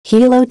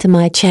Hello to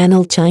my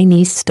channel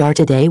Chinese Star.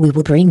 Today we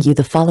will bring you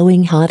the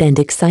following hot and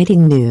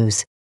exciting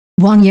news.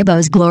 Wang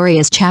Yibo's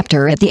glorious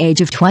chapter at the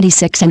age of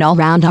 26, an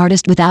all-round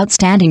artist with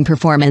outstanding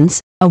performance,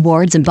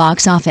 awards and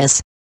box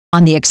office.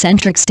 On the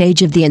eccentric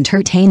stage of the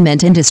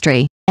entertainment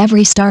industry,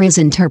 every star is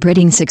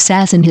interpreting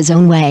success in his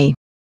own way.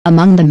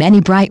 Among the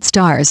many bright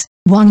stars,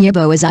 Wang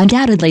Yibo is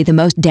undoubtedly the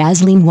most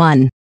dazzling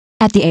one.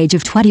 At the age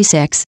of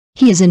 26,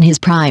 he is in his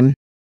prime.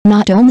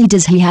 Not only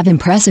does he have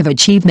impressive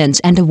achievements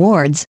and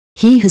awards,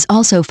 he has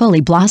also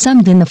fully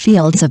blossomed in the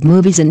fields of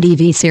movies and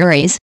TV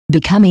series,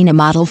 becoming a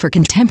model for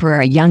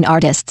contemporary young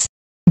artists.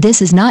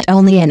 This is not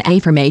only an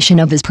affirmation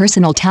of his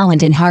personal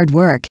talent and hard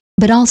work,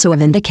 but also a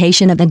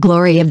vindication of the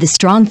glory of the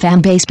strong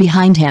fan base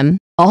behind him.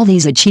 All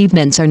these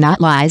achievements are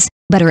not lies,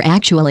 but are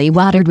actually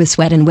watered with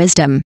sweat and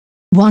wisdom.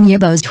 Wang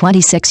Yibo's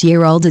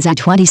 26-year-old is a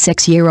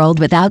 26-year-old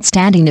with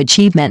outstanding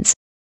achievements.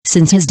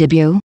 Since his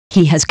debut,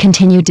 he has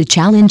continued to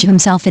challenge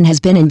himself and has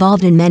been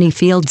involved in many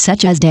fields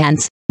such as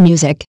dance,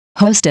 music,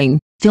 hosting,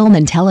 film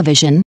and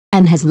television,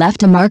 and has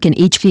left a mark in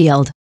each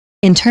field.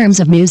 In terms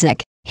of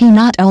music, he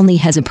not only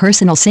has a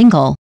personal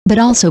single, but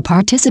also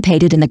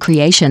participated in the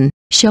creation,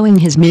 showing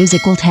his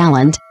musical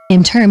talent.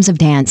 In terms of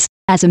dance,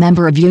 as a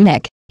member of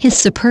Eunuch, his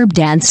superb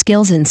dance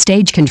skills and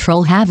stage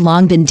control have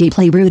long been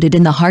deeply rooted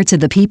in the hearts of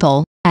the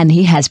people, and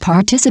he has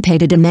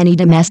participated in many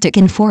domestic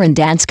and foreign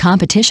dance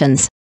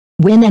competitions,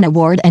 win an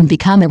award and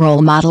become a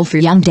role model for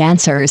young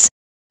dancers.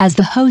 As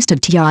the host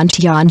of Tian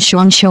Tian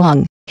Shuang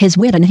Shuang, his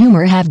wit and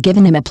humor have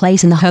given him a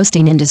place in the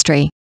hosting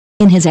industry.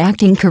 In his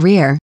acting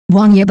career,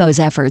 Wang Yibo's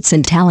efforts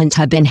and talent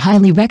have been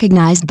highly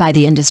recognized by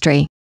the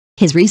industry.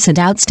 His recent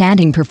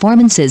outstanding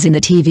performances in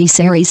the TV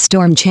series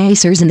Storm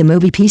Chasers and the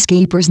movie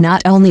Peacekeepers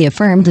not only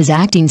affirmed his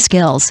acting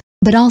skills,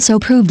 but also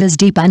proved his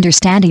deep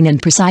understanding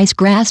and precise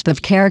grasp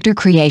of character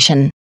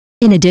creation.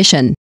 In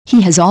addition,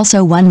 he has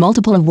also won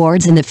multiple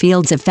awards in the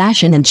fields of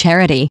fashion and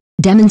charity,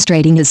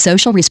 demonstrating his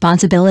social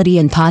responsibility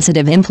and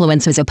positive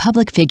influence as a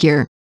public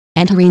figure.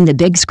 Entering the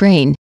big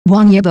screen,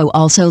 Wang Yibo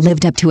also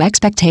lived up to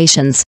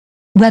expectations.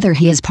 Whether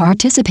he is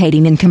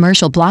participating in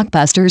commercial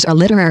blockbusters or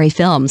literary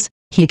films,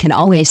 he can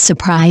always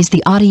surprise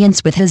the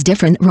audience with his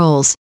different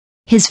roles.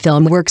 His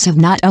film works have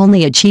not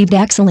only achieved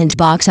excellent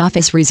box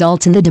office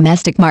results in the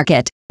domestic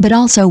market, but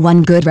also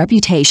won good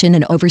reputation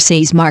in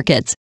overseas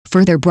markets,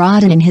 further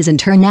broadening his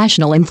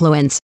international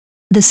influence.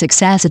 The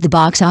success at the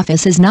box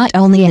office is not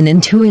only an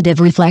intuitive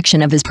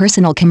reflection of his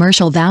personal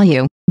commercial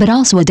value, but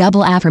also a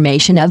double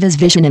affirmation of his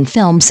vision in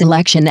film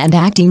selection and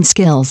acting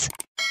skills.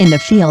 In the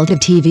field of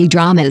TV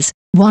dramas,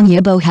 Wang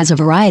Yibo has a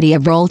variety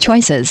of role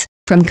choices,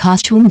 from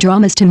costume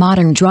dramas to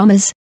modern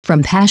dramas,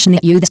 from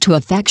passionate youths to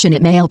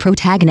affectionate male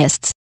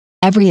protagonists.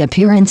 Every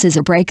appearance is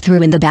a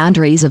breakthrough in the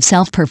boundaries of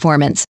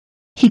self-performance.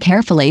 He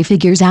carefully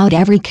figures out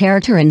every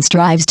character and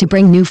strives to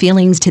bring new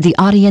feelings to the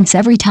audience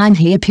every time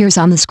he appears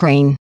on the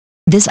screen.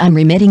 This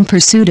unremitting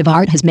pursuit of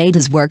art has made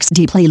his works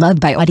deeply loved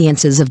by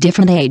audiences of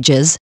different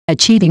ages,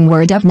 achieving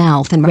word of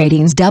mouth and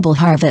ratings double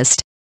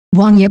harvest.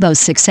 Wang Yibo's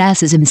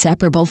success is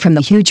inseparable from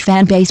the huge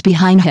fan base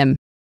behind him.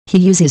 He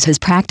uses his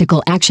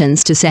practical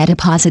actions to set a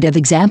positive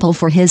example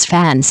for his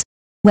fans.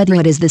 Whether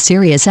it is the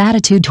serious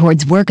attitude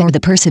towards work or the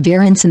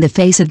perseverance in the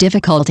face of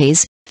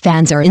difficulties,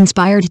 fans are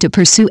inspired to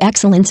pursue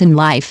excellence in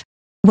life.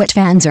 What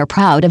fans are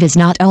proud of is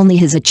not only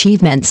his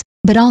achievements,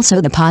 but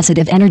also the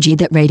positive energy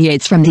that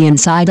radiates from the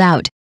inside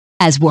out.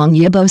 As Wang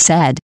Yibo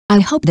said,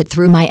 "I hope that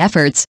through my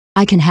efforts,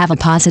 I can have a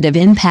positive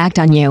impact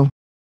on you."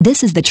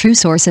 This is the true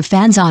source of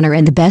fans' honor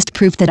and the best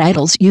proof that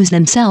idols use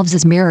themselves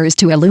as mirrors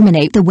to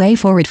illuminate the way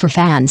forward for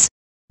fans.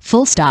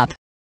 Full stop.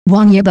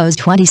 Wang Yibo's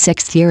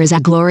 26th year is a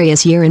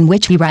glorious year in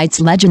which he writes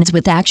legends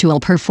with actual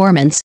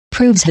performance,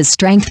 proves his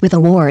strength with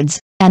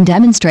awards, and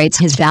demonstrates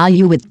his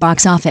value with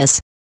box office.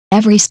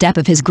 Every step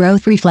of his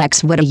growth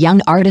reflects what a young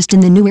artist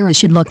in the new era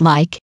should look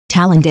like: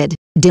 talented,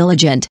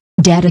 diligent,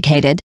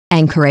 dedicated,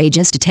 and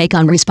courageous to take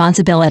on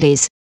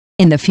responsibilities.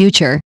 In the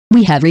future,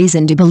 we have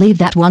reason to believe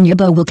that Wang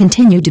Yibo will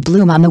continue to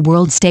bloom on the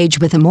world stage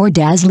with a more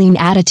dazzling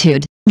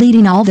attitude,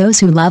 leading all those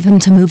who love him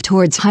to move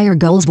towards higher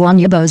goals. Wang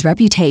Yibo's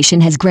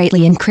reputation has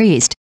greatly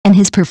increased, and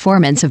his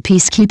performance of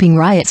Peacekeeping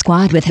Riot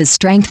Squad with his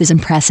strength is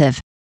impressive.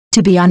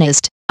 To be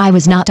honest, I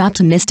was not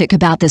optimistic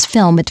about this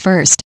film at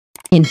first.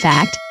 In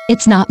fact,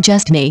 it's not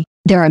just me,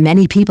 there are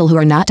many people who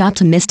are not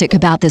optimistic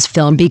about this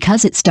film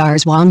because it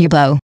stars Wang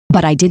Yibo.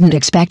 But I didn't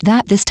expect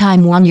that this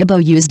time Wang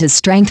Yibo used his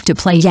strength to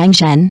play Yang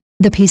Shen,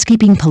 the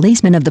peacekeeping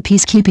policeman of the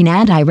peacekeeping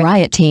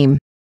anti-riot team.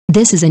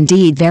 This is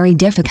indeed very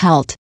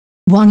difficult.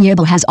 Wang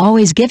Yibo has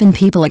always given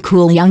people a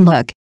cool young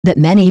look, but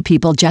many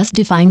people just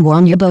define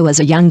Wang Yibo as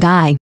a young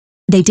guy.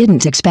 They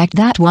didn't expect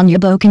that Wang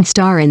Yibo can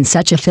star in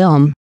such a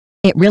film.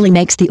 It really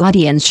makes the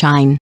audience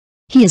shine.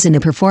 He is in the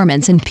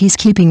performance in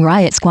Peacekeeping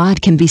Riot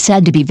Squad can be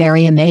said to be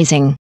very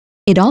amazing.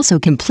 It also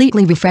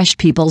completely refreshed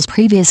people's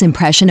previous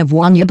impression of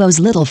Wang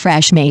Yibo's little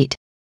fresh mate.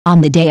 On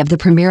the day of the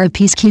premiere of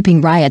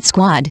Peacekeeping Riot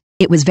Squad,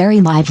 it was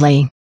very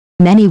lively.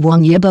 Many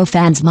Wang Yibo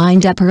fans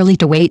lined up early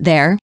to wait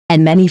there,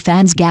 and many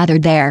fans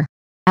gathered there.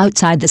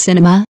 Outside the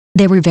cinema,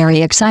 they were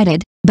very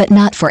excited, but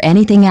not for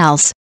anything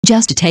else,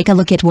 just to take a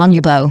look at Wang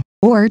Yibo,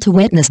 or to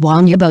witness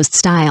Wang Yibo's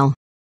style.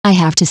 I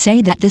have to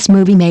say that this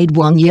movie made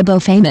Wang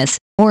Yibo famous,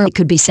 or it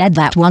could be said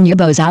that Wang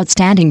Yibo's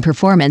outstanding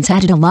performance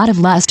added a lot of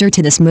luster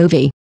to this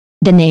movie.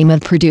 The name of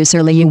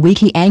producer Liu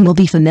Weiqiang will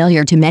be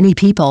familiar to many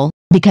people,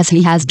 because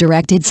he has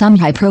directed some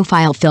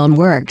high-profile film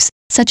works,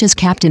 such as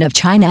Captain of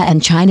China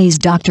and Chinese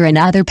Doctor and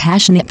other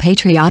passionate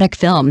patriotic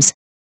films.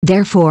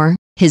 Therefore,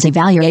 his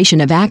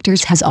evaluation of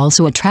actors has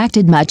also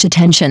attracted much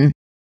attention.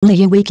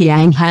 Liu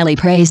Weiqiang highly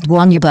praised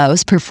Wang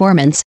Yibo's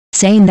performance,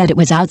 saying that it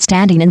was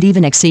outstanding and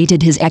even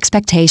exceeded his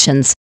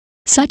expectations.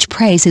 Such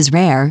praise is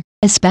rare,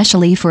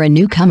 especially for a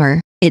newcomer.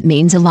 It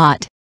means a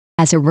lot.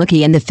 As a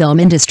rookie in the film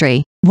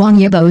industry, Wang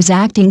Yibo's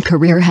acting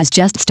career has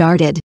just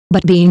started,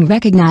 but being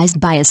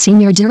recognized by a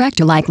senior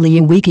director like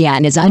Liu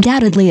Weiqiang is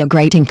undoubtedly a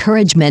great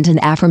encouragement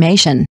and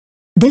affirmation.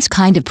 This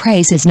kind of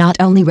praise is not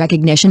only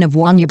recognition of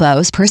Wang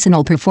Yibo's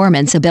personal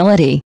performance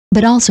ability,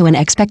 but also an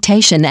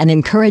expectation and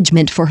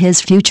encouragement for his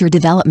future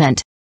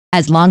development.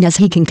 As long as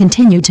he can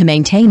continue to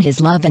maintain his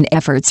love and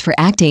efforts for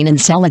acting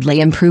and solidly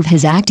improve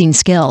his acting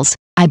skills,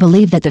 I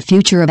believe that the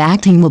future of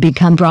acting will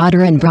become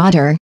broader and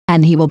broader,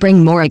 and he will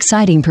bring more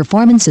exciting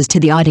performances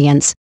to the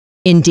audience.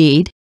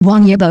 Indeed,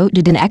 Wang Yibo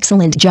did an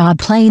excellent job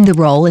playing the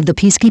role of the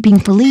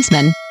peacekeeping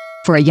policeman.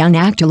 For a young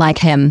actor like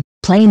him,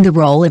 playing the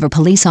role of a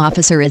police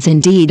officer is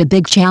indeed a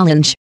big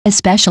challenge,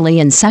 especially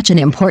in such an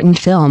important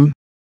film.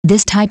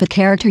 This type of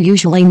character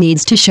usually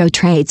needs to show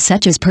traits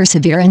such as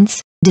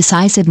perseverance,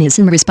 decisiveness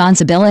and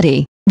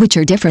responsibility, which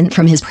are different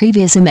from his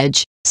previous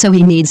image, so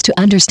he needs to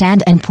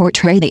understand and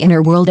portray the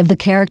inner world of the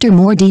character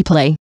more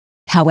deeply.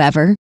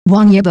 However,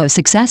 Wang Yibo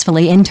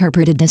successfully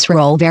interpreted this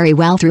role very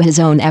well through his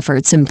own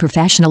efforts and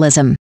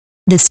professionalism.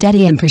 The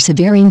steady and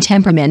persevering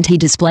temperament he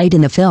displayed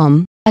in the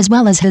film, as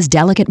well as his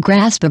delicate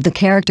grasp of the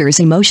character's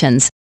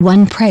emotions,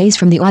 won praise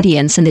from the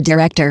audience and the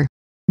director.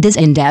 This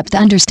in-depth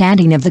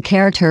understanding of the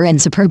character and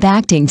superb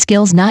acting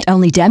skills not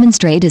only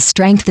demonstrate his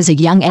strength as a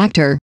young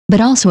actor, but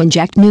also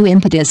inject new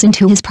impetus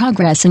into his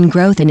progress and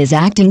growth in his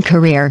acting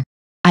career.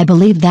 I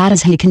believe that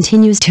as he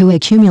continues to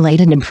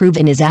accumulate and improve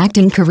in his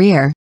acting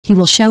career, he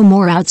will show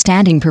more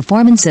outstanding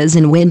performances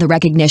and win the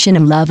recognition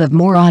and love of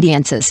more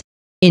audiences.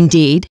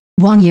 Indeed,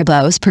 Wang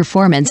Yibo's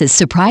performance is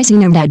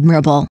surprising and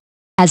admirable.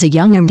 As a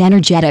young and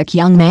energetic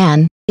young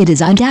man, it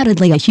is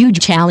undoubtedly a huge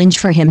challenge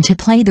for him to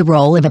play the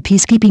role of a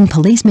peacekeeping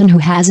policeman who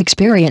has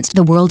experienced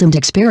the world and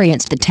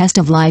experienced the test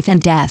of life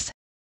and death.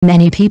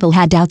 Many people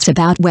had doubts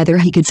about whether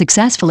he could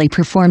successfully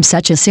perform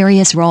such a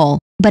serious role,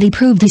 but he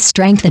proved his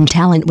strength and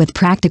talent with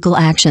practical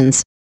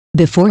actions.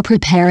 Before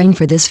preparing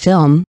for this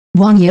film,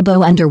 Wang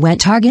Yibo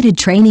underwent targeted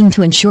training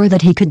to ensure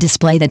that he could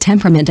display the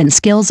temperament and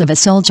skills of a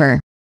soldier.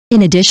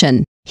 In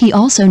addition, he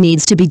also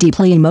needs to be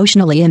deeply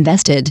emotionally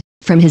invested,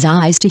 from his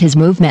eyes to his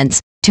movements,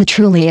 to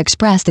truly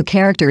express the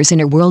character's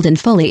inner world and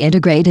fully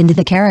integrate into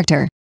the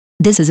character.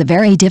 This is a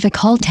very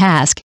difficult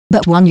task,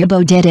 but Wang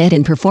Yibo did it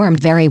and performed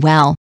very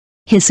well.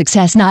 His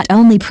success not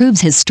only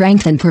proves his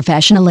strength and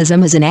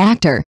professionalism as an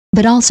actor,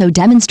 but also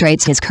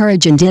demonstrates his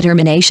courage and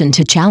determination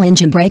to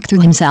challenge and break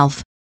through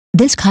himself.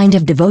 This kind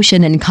of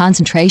devotion and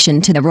concentration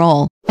to the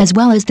role, as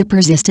well as the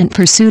persistent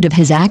pursuit of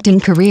his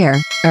acting career,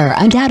 are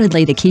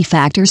undoubtedly the key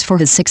factors for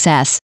his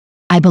success.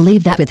 I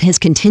believe that with his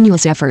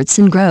continuous efforts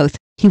and growth,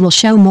 he will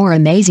show more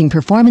amazing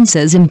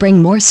performances and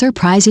bring more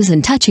surprises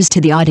and touches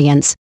to the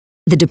audience.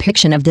 The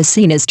depiction of this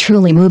scene is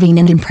truly moving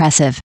and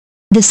impressive.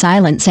 The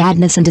silent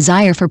sadness and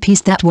desire for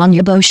peace that Wang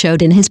Yibo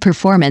showed in his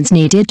performance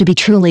needed to be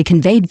truly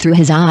conveyed through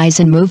his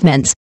eyes and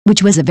movements,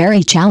 which was a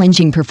very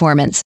challenging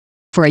performance.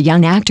 For a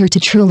young actor to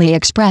truly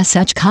express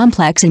such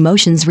complex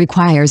emotions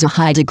requires a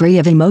high degree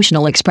of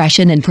emotional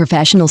expression and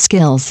professional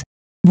skills.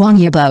 Wang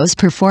Yibo's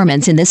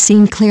performance in this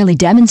scene clearly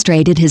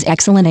demonstrated his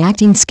excellent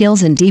acting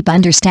skills and deep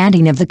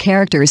understanding of the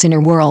character's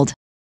inner world.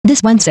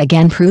 This once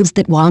again proves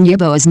that Wang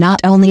Yibo is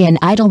not only an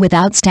idol with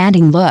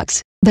outstanding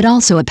looks, but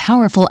also a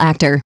powerful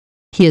actor.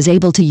 He is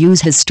able to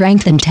use his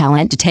strength and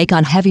talent to take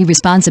on heavy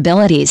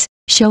responsibilities,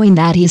 showing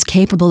that he is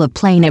capable of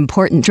playing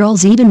important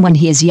roles even when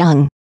he is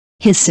young.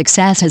 His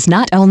success has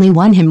not only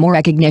won him more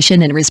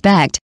recognition and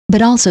respect,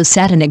 but also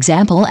set an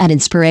example and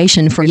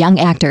inspiration for young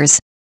actors.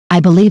 I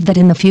believe that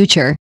in the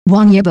future,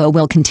 Wang Yibo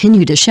will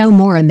continue to show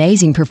more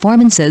amazing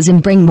performances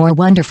and bring more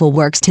wonderful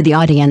works to the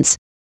audience.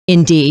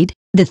 Indeed,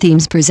 the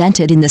themes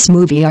presented in this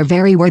movie are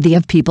very worthy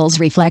of people's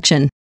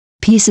reflection.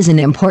 Peace is an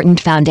important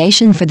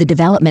foundation for the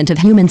development of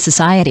human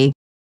society.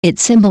 It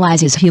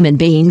symbolizes human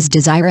beings'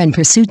 desire and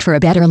pursuit for a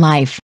better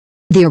life.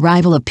 The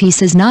arrival of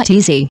peace is not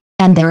easy,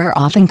 and there are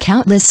often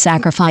countless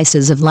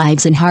sacrifices of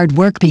lives and hard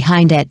work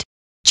behind it.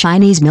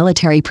 Chinese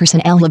military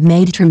personnel have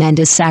made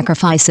tremendous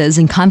sacrifices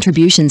and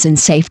contributions in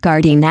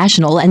safeguarding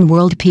national and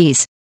world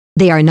peace.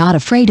 They are not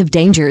afraid of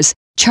dangers,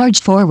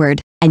 charge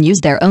forward, and use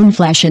their own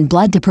flesh and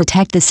blood to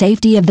protect the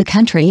safety of the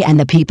country and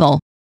the people.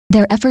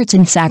 Their efforts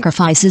and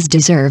sacrifices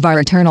deserve our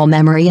eternal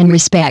memory and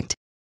respect.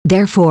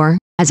 Therefore,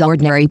 as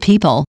ordinary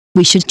people,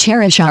 we should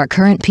cherish our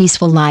current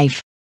peaceful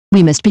life.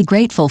 We must be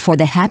grateful for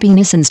the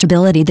happiness and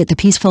stability that the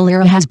peaceful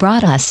era has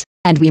brought us,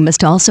 and we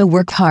must also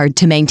work hard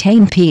to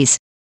maintain peace.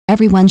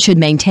 Everyone should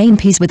maintain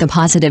peace with a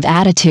positive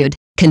attitude,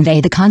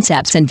 convey the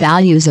concepts and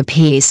values of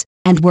peace,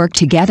 and work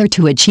together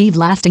to achieve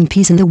lasting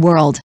peace in the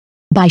world.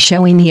 By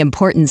showing the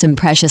importance and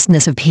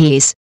preciousness of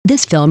peace,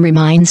 this film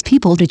reminds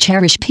people to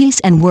cherish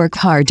peace and work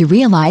hard to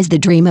realize the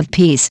dream of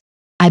peace.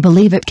 I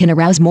believe it can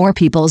arouse more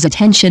people's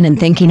attention and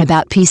thinking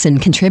about peace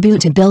and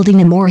contribute to building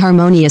a more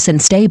harmonious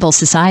and stable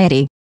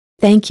society.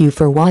 Thank you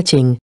for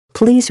watching.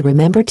 Please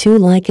remember to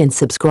like and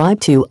subscribe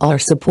to our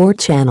support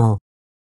channel.